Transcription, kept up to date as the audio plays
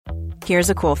Here's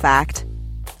a cool fact.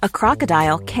 A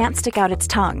crocodile can't stick out its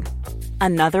tongue.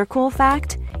 Another cool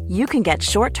fact, you can get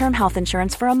short-term health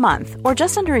insurance for a month or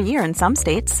just under a year in some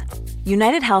states.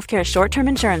 United Healthcare short-term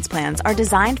insurance plans are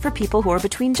designed for people who are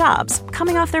between jobs,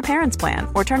 coming off their parents' plan,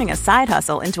 or turning a side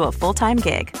hustle into a full-time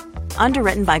gig.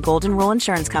 Underwritten by Golden Rule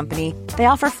Insurance Company, they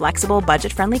offer flexible,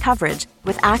 budget-friendly coverage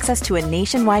with access to a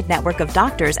nationwide network of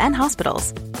doctors and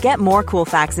hospitals. Get more cool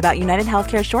facts about United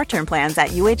Healthcare short-term plans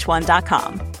at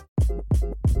uh1.com.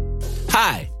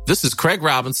 Hi, this is Craig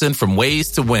Robinson from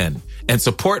Ways to Win, and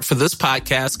support for this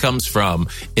podcast comes from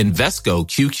Invesco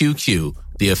QQQ,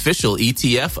 the official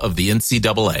ETF of the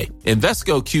NCAA.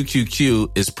 Invesco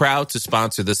QQQ is proud to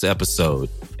sponsor this episode,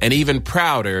 and even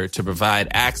prouder to provide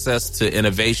access to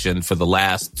innovation for the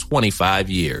last 25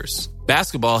 years.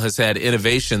 Basketball has had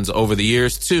innovations over the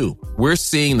years, too. We're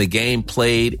seeing the game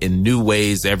played in new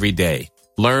ways every day.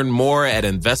 Learn more at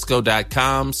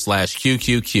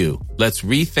Invesco.com/QQQ. Let's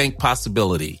rethink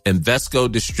possibility.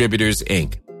 Invesco Distributors,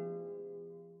 Inc.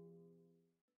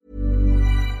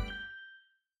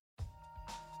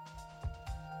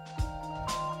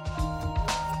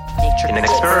 In an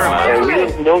experiment. We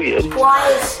don't know yet. Why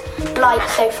is light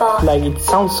so far? Like, it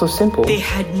sounds so simple. They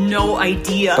had no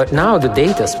idea. But now the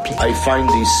data speaks. I find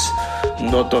this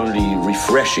not only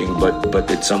refreshing, but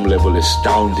at some level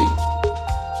astounding.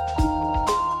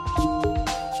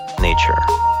 Nature.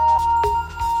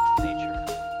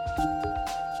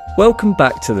 Welcome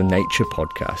back to the Nature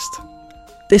Podcast.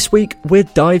 This week, we're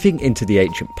diving into the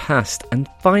ancient past and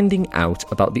finding out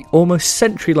about the almost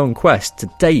century-long quest to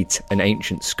date an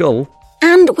ancient skull.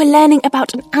 And we're learning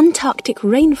about an Antarctic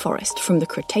rainforest from the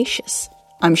Cretaceous.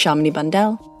 I'm Shamini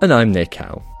Bandel. And I'm Nick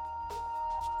Howe.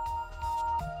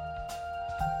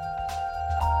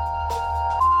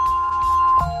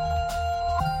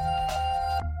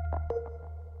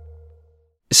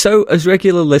 So, as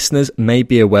regular listeners may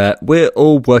be aware, we're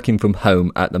all working from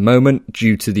home at the moment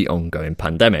due to the ongoing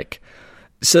pandemic.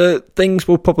 So, things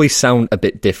will probably sound a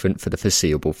bit different for the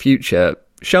foreseeable future.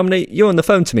 Shamini, you're on the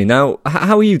phone to me now.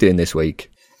 How are you doing this week?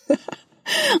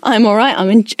 I'm all right.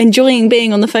 I'm enjoying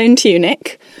being on the phone to you,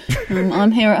 Nick.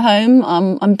 I'm here at home.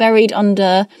 I'm buried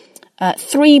under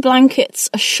 3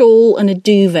 blankets, a shawl and a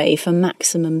duvet for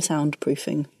maximum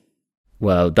soundproofing.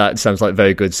 Well, that sounds like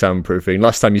very good soundproofing.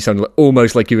 Last time you sounded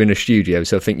almost like you were in a studio,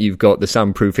 so I think you've got the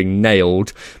soundproofing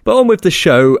nailed. But on with the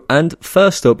show, and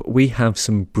first up, we have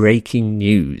some breaking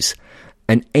news.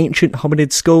 An ancient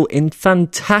hominid skull in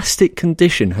fantastic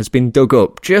condition has been dug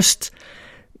up just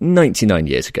 99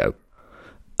 years ago.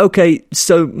 Okay,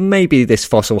 so maybe this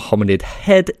fossil hominid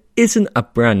head isn't a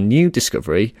brand new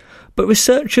discovery, but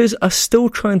researchers are still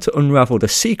trying to unravel the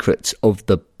secrets of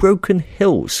the Broken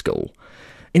Hill skull.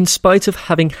 In spite of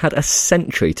having had a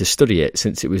century to study it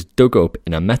since it was dug up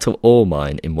in a metal ore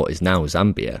mine in what is now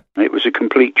Zambia. It was a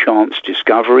complete chance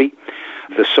discovery.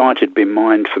 The site had been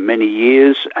mined for many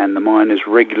years, and the miners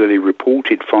regularly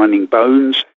reported finding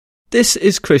bones. This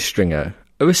is Chris Stringer,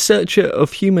 a researcher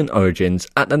of human origins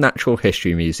at the Natural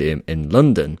History Museum in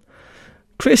London.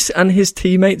 Chris and his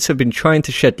teammates have been trying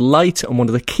to shed light on one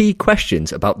of the key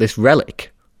questions about this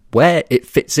relic, where it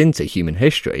fits into human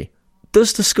history.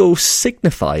 Does the skull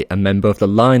signify a member of the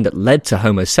line that led to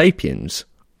Homo sapiens,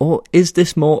 or is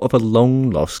this more of a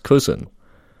long-lost cousin?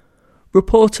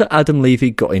 Reporter Adam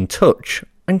Levy got in touch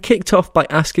and kicked off by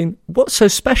asking what's so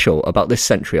special about this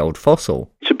century-old fossil.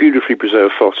 It's a beautifully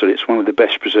preserved fossil. It's one of the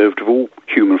best preserved of all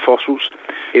human fossils.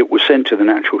 It was sent to the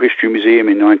Natural History Museum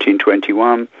in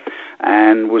 1921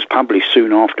 and was published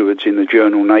soon afterwards in the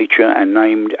journal Nature and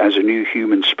named as a new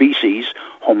human species,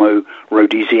 Homo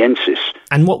rhodesiensis.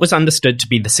 And what was understood to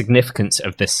be the significance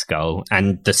of this skull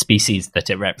and the species that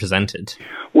it represented?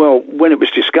 Well, when it was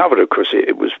discovered, of course,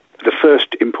 it was the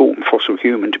first important fossil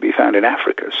human to be found in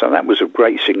Africa, so that was of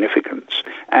great significance.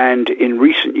 And in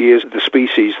recent years, the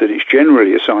species that it's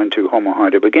generally assigned to, Homo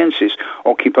heidelbergensis,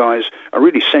 occupies a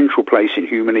really central place in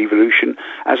human evolution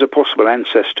as a possible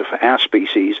ancestor for our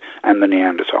species and the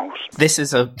Neanderthals. This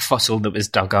is a fossil that was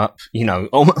dug up,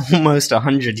 almost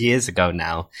 100 years ago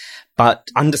now. But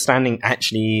understanding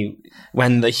actually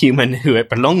when the human who it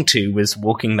belonged to was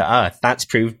walking the earth, that's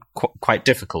proved quite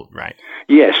difficult, right?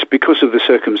 Yes, because of the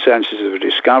circumstances of the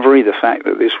discovery, the fact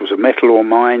that this was a metal ore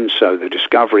mine, so the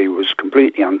discovery was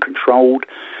completely uncontrolled.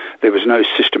 There was no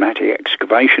systematic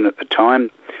excavation at the time.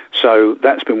 So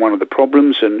that's been one of the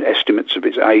problems, and estimates of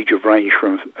its age have ranged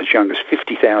from as young as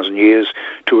 50,000 years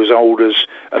to as old as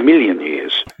 1 million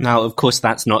years. Now, of course,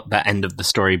 that's not the end of the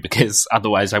story, because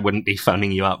otherwise I wouldn't be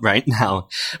phoning you up right now.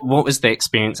 What was the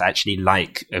experience actually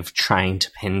like of trying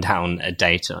to pin down a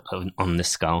date on the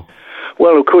skull?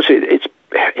 Well, of course, it's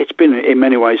it's been in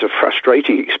many ways a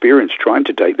frustrating experience trying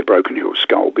to date the Broken Hill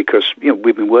skull, because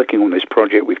we've been working on this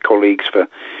project with colleagues for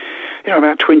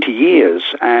about 20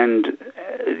 years, and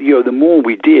the more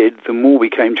we did, the more we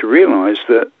came to realise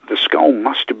that the skull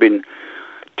must have been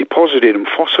deposited and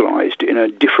fossilised in a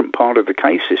different part of the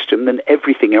cave system than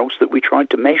everything else that we tried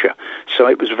to measure. So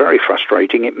it was very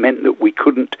frustrating. It meant that we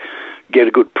couldn't get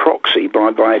a good proxy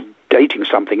by dating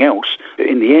something else.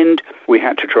 In the end, we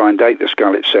had to try and date the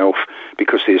skull itself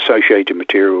because the associated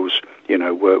materials,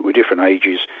 were different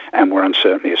ages and were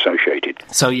uncertainly associated.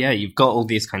 So yeah, you've got all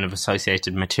these kind of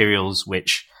associated materials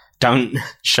which don't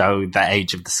show the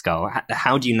age of the skull.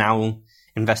 How do you now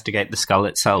investigate the skull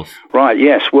itself? Right,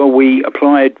 yes. Well, we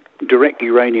applied direct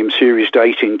uranium series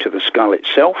dating to the skull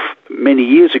itself. Many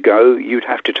years ago, you'd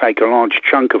have to take a large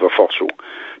chunk of a fossil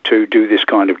to do this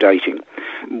kind of dating,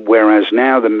 whereas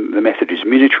now the method is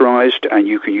miniaturized and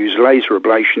you can use laser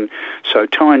ablation, so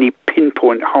tiny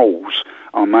pinpoint holes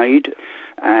are made,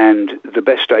 and the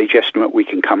best age estimate we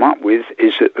can come up with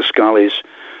is that the skull is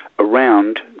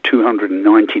around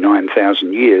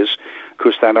 299,000 years,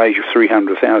 because that age of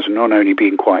 300,000 not only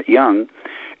being quite young,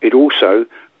 it also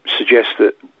suggests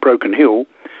that Broken Hill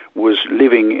was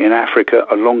living in Africa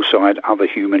alongside other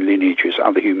human lineages,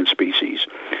 other human species,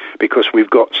 because we've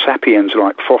got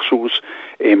sapiens-like fossils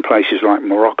in places like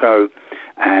Morocco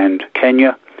and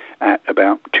Kenya at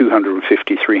about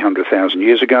 250, 300,000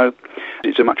 years ago.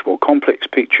 It's a much more complex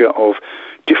picture of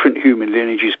different human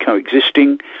lineages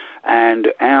coexisting,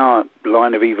 and our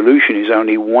line of evolution is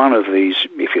only one of these,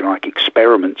 if you like,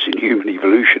 experiments in human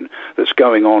evolution that's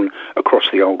going on across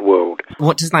the old world.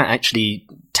 What does that actually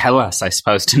tell us, I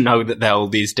suppose, to know that there are all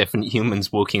these different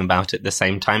humans walking about at the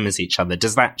same time as each other?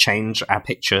 Does that change our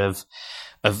picture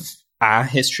of our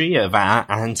history, of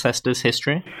our ancestors'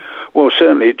 history? Well,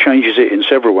 certainly it changes it in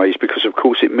several ways, because of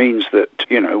course it means that,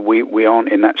 we aren't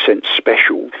in that sense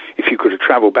special. If you could have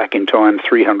travelled back in time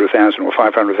 300,000 or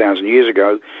 500,000 years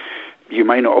ago, you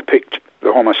may not have picked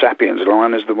the Homo sapiens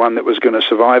line as the one that was going to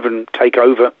survive and take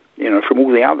over, from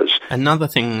all the others. Another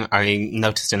thing I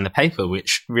noticed in the paper,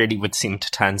 which really would seem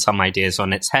to turn some ideas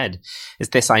on its head, is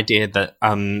this idea that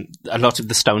a lot of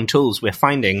the stone tools we're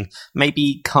finding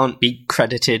maybe can't be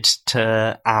credited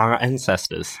to our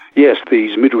ancestors. Yes,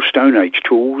 these Middle Stone Age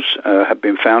tools have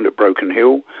been found at Broken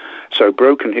Hill. So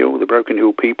the Broken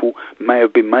Hill people may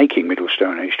have been making Middle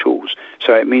Stone Age tools.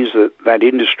 So it means that that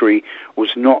industry was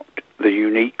not the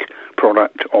unique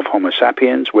product of Homo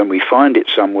sapiens. When we find it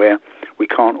somewhere, we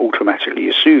can't automatically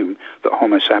assume that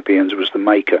Homo sapiens was the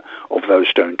maker of those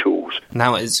stone tools.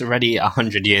 Now, it's already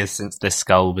 100 years since this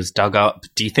skull was dug up.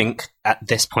 Do you think at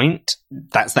this point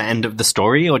that's the end of the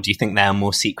story, or do you think there are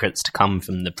more secrets to come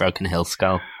from the Broken Hill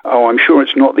skull? Oh, I'm sure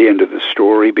it's not the end of the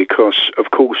story, because,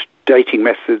 of course, dating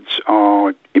methods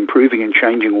are improving and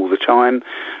changing all the time.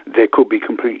 There could be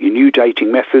completely new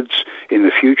dating methods in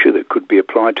the future that could be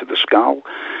applied to the skull.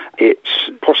 It's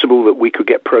possible that we could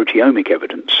get proteomic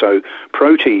evidence, so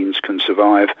proteins can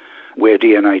survive where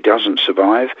DNA doesn't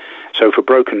survive. So for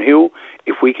Broken Hill,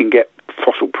 if we can get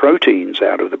fossil proteins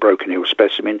out of the Broken Hill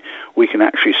specimen, we can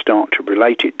actually start to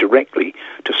relate it directly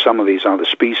to some of these other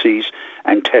species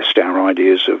and test our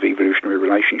ideas of evolutionary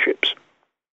relationships.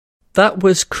 That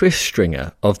was Chris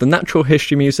Stringer of the Natural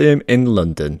History Museum in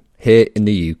London, here in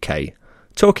the UK,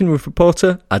 talking with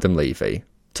reporter Adam Levy.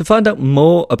 To find out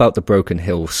more about the Broken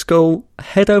Hill skull,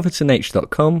 head over to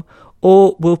nature.com,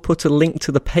 or we'll put a link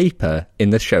to the paper in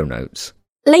the show notes.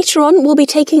 Later on, we'll be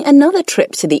taking another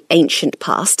trip to the ancient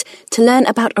past to learn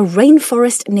about a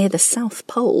rainforest near the South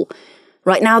Pole.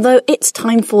 Right now, though, it's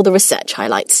time for the research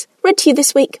highlights, read to you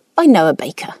this week by Noah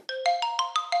Baker.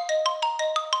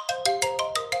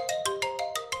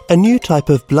 A new type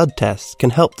of blood test can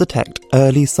help detect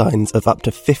early signs of up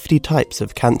to 50 types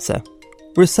of cancer.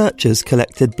 Researchers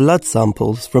collected blood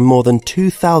samples from more than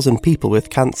 2,000 people with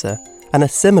cancer and a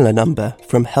similar number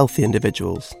from healthy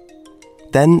individuals.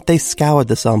 Then they scoured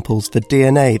the samples for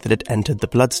DNA that had entered the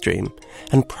bloodstream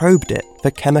and probed it for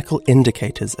chemical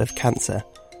indicators of cancer.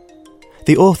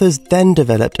 The authors then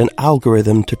developed an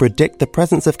algorithm to predict the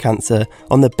presence of cancer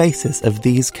on the basis of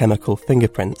these chemical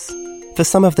fingerprints. For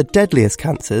some of the deadliest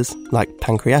cancers, like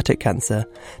pancreatic cancer,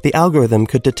 the algorithm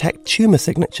could detect tumour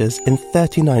signatures in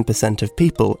 39% of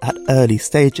people at early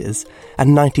stages and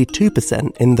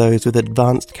 92% in those with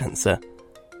advanced cancer.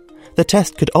 The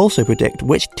test could also predict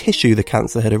which tissue the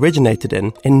cancer had originated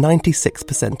in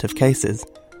 96% of cases.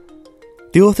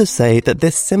 The authors say that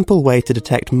this simple way to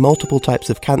detect multiple types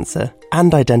of cancer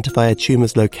and identify a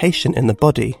tumour's location in the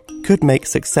body could make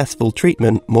successful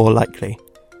treatment more likely.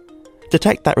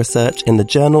 Detect that research in the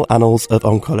Journal Annals of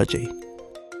Oncology.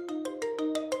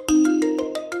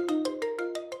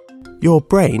 Your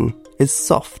brain is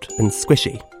soft and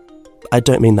squishy. I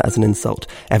don't mean that as an insult,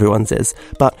 everyone's is,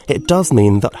 but it does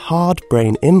mean that hard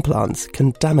brain implants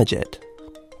can damage it.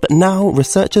 But now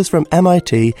researchers from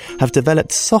MIT have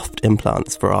developed soft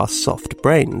implants for our soft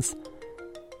brains.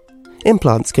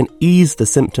 Implants can ease the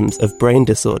symptoms of brain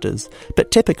disorders, but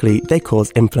typically they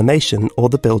cause inflammation or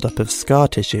the buildup of scar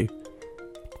tissue.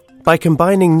 By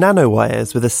combining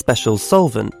nanowires with a special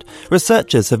solvent,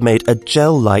 researchers have made a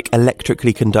gel-like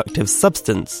electrically conductive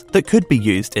substance that could be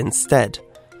used instead.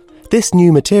 This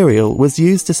new material was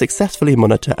used to successfully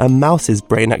monitor a mouse's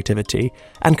brain activity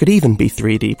and could even be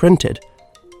 3D printed.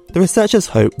 The researchers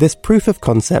hope this proof of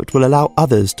concept will allow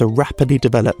others to rapidly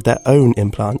develop their own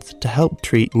implants to help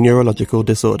treat neurological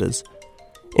disorders.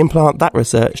 Implant that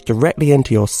research directly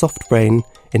into your soft brain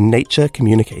in Nature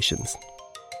Communications.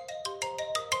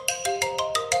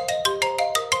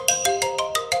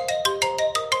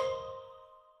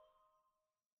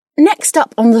 Next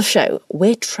up on the show,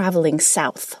 we're travelling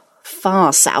south,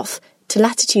 far south, to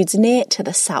latitudes near to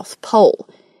the South Pole.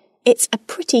 It's a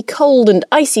pretty cold and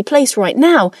icy place right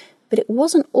now, but it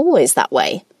wasn't always that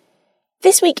way.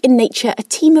 This week in Nature, a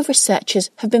team of researchers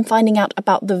have been finding out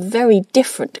about the very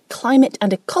different climate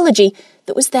and ecology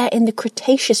that was there in the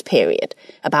Cretaceous period,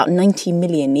 about 90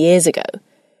 million years ago.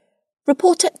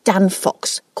 Reporter Dan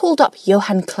Fox called up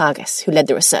Johan Klages, who led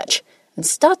the research, and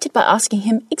started by asking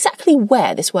him exactly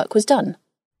where this work was done.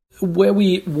 Where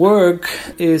we work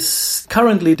is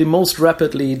currently the most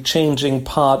rapidly changing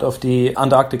part of the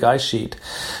Antarctic ice sheet.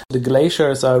 The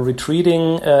glaciers are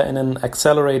retreating in an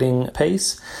accelerating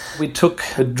pace. We took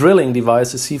a drilling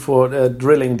device, a C4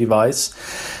 drilling device,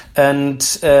 and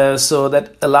so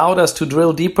that allowed us to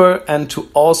drill deeper and to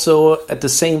also at the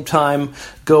same time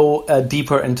go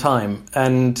deeper in time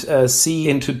and see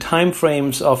into time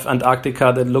frames of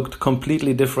Antarctica that looked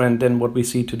completely different than what we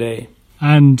see today.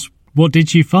 And what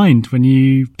did you find when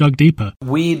you dug deeper?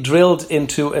 We drilled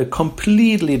into a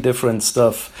completely different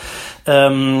stuff,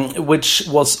 which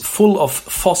was full of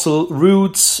fossil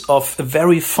roots of a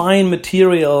very fine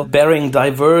material bearing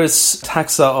diverse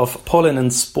taxa of pollen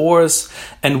and spores,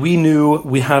 and we knew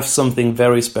we have something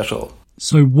very special.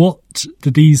 So what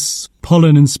did these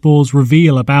pollen and spores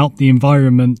reveal about the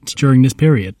environment during this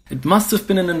period? It must have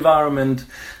been an environment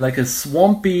like a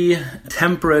swampy,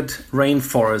 temperate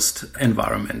rainforest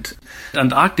environment.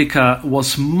 Antarctica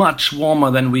was much warmer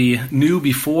than we knew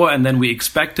before and than we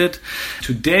expected.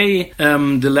 Today,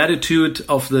 the latitude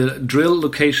of the drill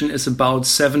location is about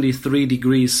 73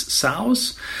 degrees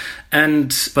south.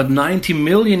 But 90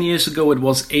 million years ago, it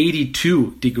was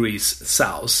 82 degrees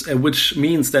south, which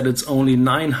means that it's only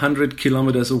 900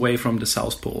 kilometers away from the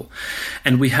South Pole.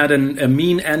 And we had a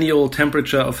mean annual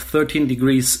temperature of 13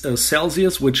 degrees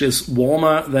Celsius, which is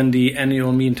warmer than the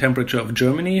annual mean temperature of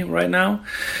Germany right now.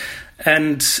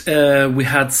 And we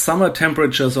had summer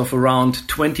temperatures of around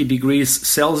 20 degrees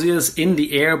Celsius in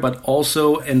the air, but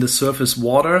also in the surface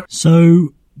water.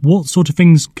 So what sort of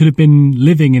things could have been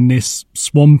living in this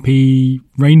swampy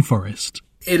rainforest?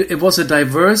 It was a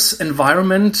diverse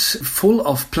environment full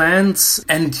of plants,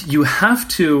 and you have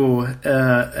to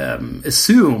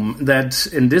assume that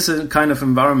in this kind of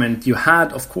environment you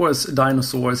had, of course,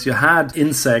 dinosaurs, you had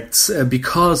insects,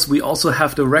 because we also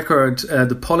have the record,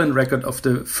 the pollen record of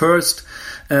the first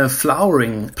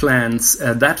flowering plants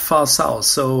that far south.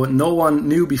 So no one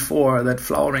knew before that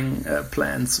flowering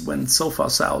plants went so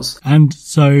far south. And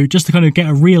so just to kind of get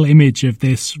a real image of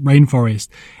this rainforest,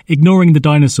 ignoring the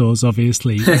dinosaurs,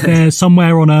 obviously, is there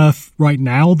somewhere on Earth right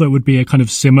now that would be a kind of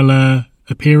similar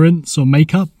appearance or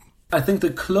makeup? I think the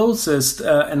closest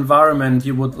environment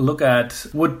you would look at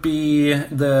would be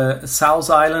the South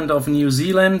Island of New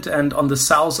Zealand, and on the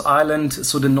South Island,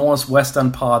 so the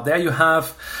northwestern part. There you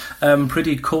have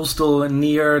pretty coastal,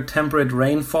 near temperate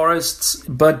rainforests.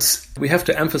 But we have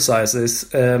to emphasize this.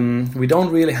 We don't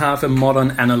really have a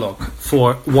modern analog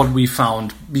for what we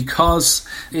found, because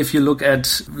if you look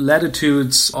at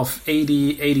latitudes of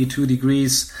 80, 82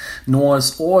 degrees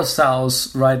north or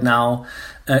south right now,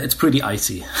 it's pretty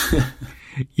icy.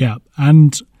 Yeah,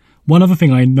 and one other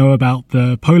thing I know about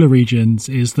the polar regions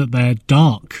is that they're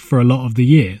dark for a lot of the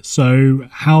year. So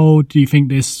how do you think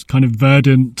this kind of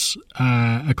verdant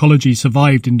ecology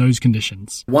survived in those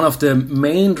conditions? One of the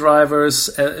main drivers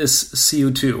is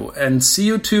CO2. And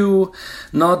CO2,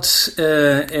 not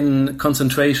in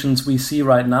concentrations we see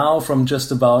right now from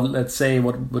just about, let's say,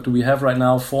 what do we have right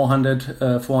now,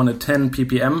 410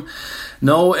 ppm.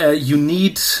 No, you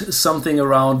need something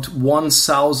around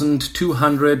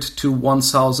 1,200 to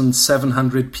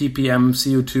 1,700 ppm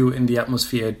CO2 in the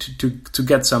atmosphere to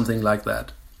get something like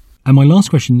that. And my last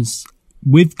question is,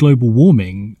 with global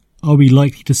warming, Are we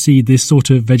likely to see this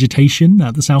sort of vegetation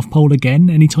at the South Pole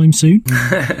again anytime soon?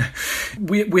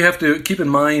 We have to keep in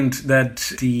mind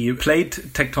that the plate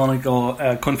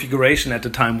tectonical configuration at the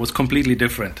time was completely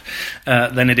different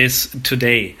than it is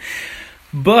today.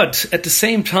 But at the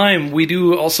same time, we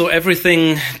do also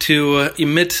everything to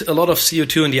emit a lot of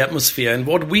CO2 in the atmosphere. And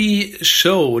what we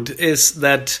showed is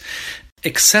that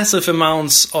excessive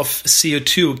amounts of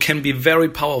CO2 can be very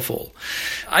powerful.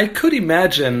 I could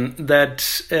imagine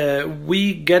that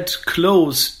we get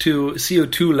close to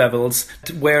CO2 levels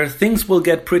where things will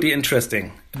get pretty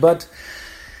interesting. But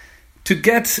to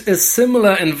get a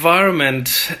similar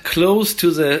environment close to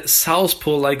the South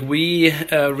Pole like we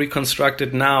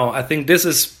reconstructed now, I think this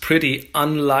is pretty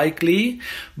unlikely.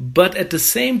 But at the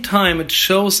same time, it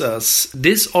shows us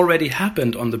this already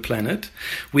happened on the planet.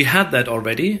 We had that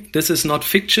already. This is not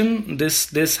fiction.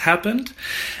 This happened.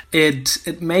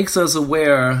 It makes us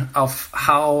aware of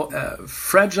how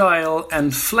fragile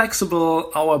and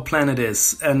flexible our planet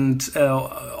is, and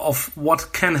of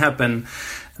what can happen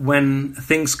when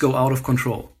things go out of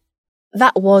control.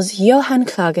 That was Johann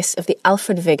Klages of the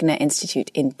Alfred Wegener Institute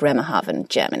in Bremerhaven,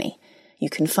 Germany. You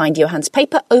can find Johann's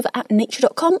paper over at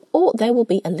nature.com, or there will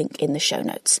be a link in the show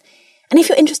notes. And if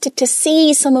you're interested to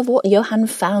see some of what Johann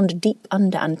found deep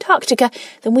under Antarctica,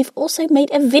 then we've also made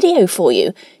a video for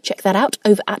you. Check that out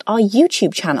over at our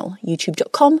YouTube channel,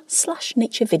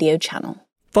 youtube.com/naturevideochannel.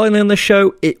 Finally on the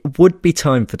show, it would be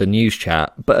time for the news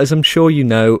chat, but as I'm sure you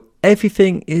know,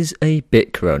 everything is a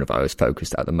bit coronavirus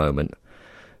focused at the moment.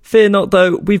 Fear not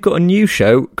though, we've got a new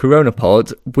show,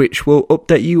 CoronaPod, which will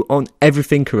update you on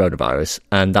everything coronavirus,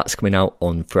 and that's coming out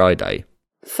on Friday.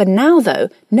 For now though,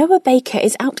 Noah Baker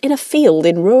is out in a field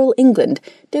in rural England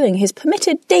doing his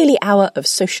permitted daily hour of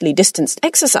socially distanced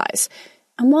exercise.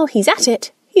 And while he's at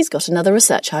it, he's got another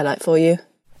research highlight for you.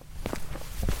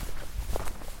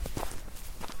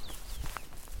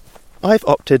 I've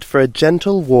opted for a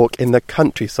gentle walk in the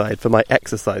countryside for my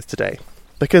exercise today,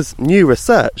 because new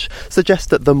research suggests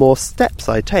that the more steps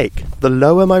I take, the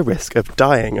lower my risk of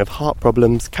dying of heart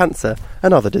problems, cancer,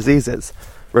 and other diseases,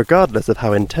 regardless of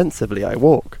how intensively I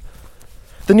walk.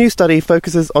 The new study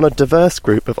focuses on a diverse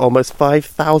group of almost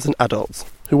 5,000 adults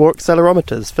who wore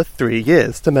accelerometers for 3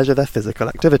 years to measure their physical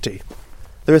activity.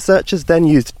 The researchers then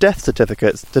used death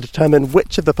certificates to determine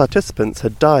which of the participants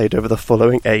had died over the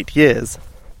following 8 years.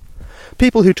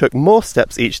 People who took more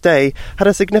steps each day had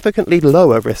a significantly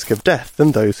lower risk of death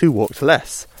than those who walked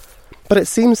less. But it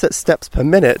seems that steps per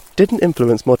minute didn't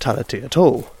influence mortality at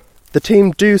all. The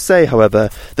team do say, however,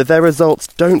 that their results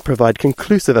don't provide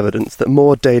conclusive evidence that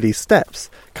more daily steps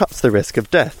cuts the risk of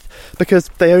death, because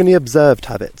they only observed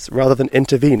habits rather than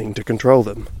intervening to control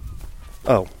them.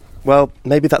 Oh, well,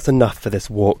 maybe that's enough for this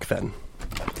walk then.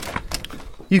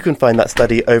 You can find that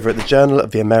study over at the Journal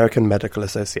of the American Medical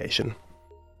Association.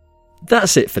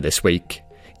 That's it for this week.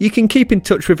 You can keep in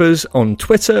touch with us on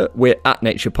Twitter, we're at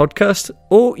Nature Podcast,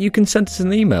 or you can send us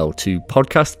an email to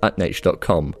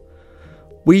podcast@nature.com.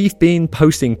 We've been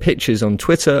posting pictures on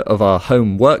Twitter of our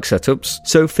home work setups,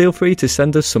 so feel free to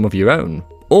send us some of your own,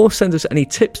 or send us any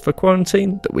tips for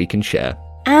quarantine that we can share.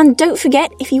 And don't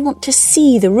forget, if you want to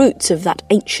see the roots of that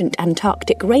ancient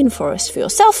Antarctic rainforest for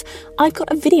yourself, I've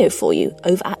got a video for you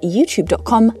over at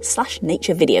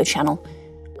youtube.com/naturevideochannel.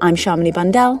 I'm Shamini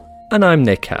Bandel. And I'm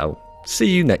Nick Howe. See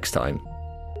you next time.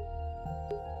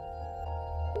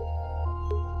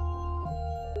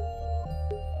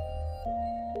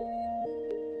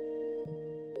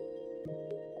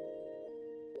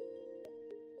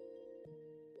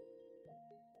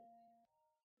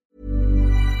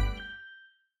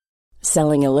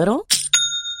 Selling a little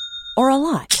or a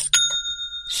lot?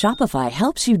 Shopify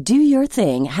helps you do your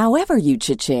thing however you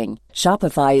cha-ching.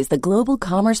 Shopify is the global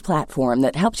commerce platform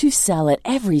that helps you sell at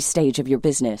every stage of your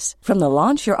business. From the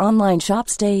launch your online shop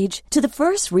stage to the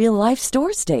first real-life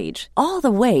store stage, all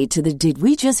the way to the did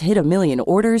we just hit a million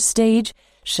orders stage.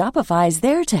 Shopify is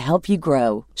there to help you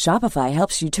grow. Shopify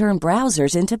helps you turn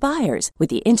browsers into buyers with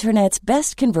the internet's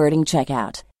best converting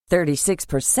checkout.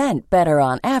 36% better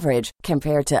on average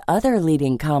compared to other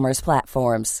leading commerce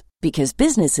platforms. Because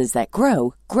businesses that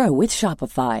grow, grow with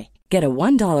Shopify. Get a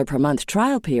 $1 per month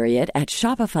trial period at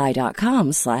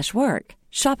shopify.com/work.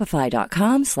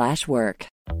 Shopify.com/work.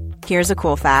 Here's a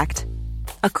cool fact.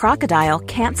 A crocodile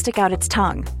can't stick out its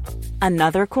tongue.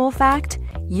 Another cool fact,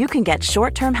 you can get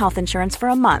short-term health insurance for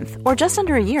a month or just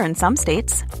under a year in some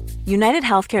states. United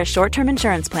Healthcare short-term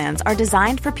insurance plans are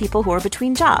designed for people who are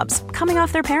between jobs, coming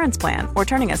off their parents' plan, or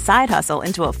turning a side hustle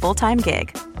into a full-time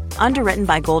gig. Underwritten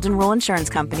by Golden Rule Insurance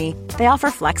Company, they offer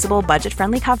flexible,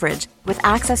 budget-friendly coverage with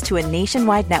access to a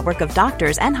nationwide network of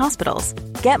doctors and hospitals.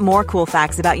 Get more cool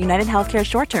facts about United Healthcare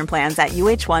short-term plans at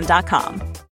uh1.com.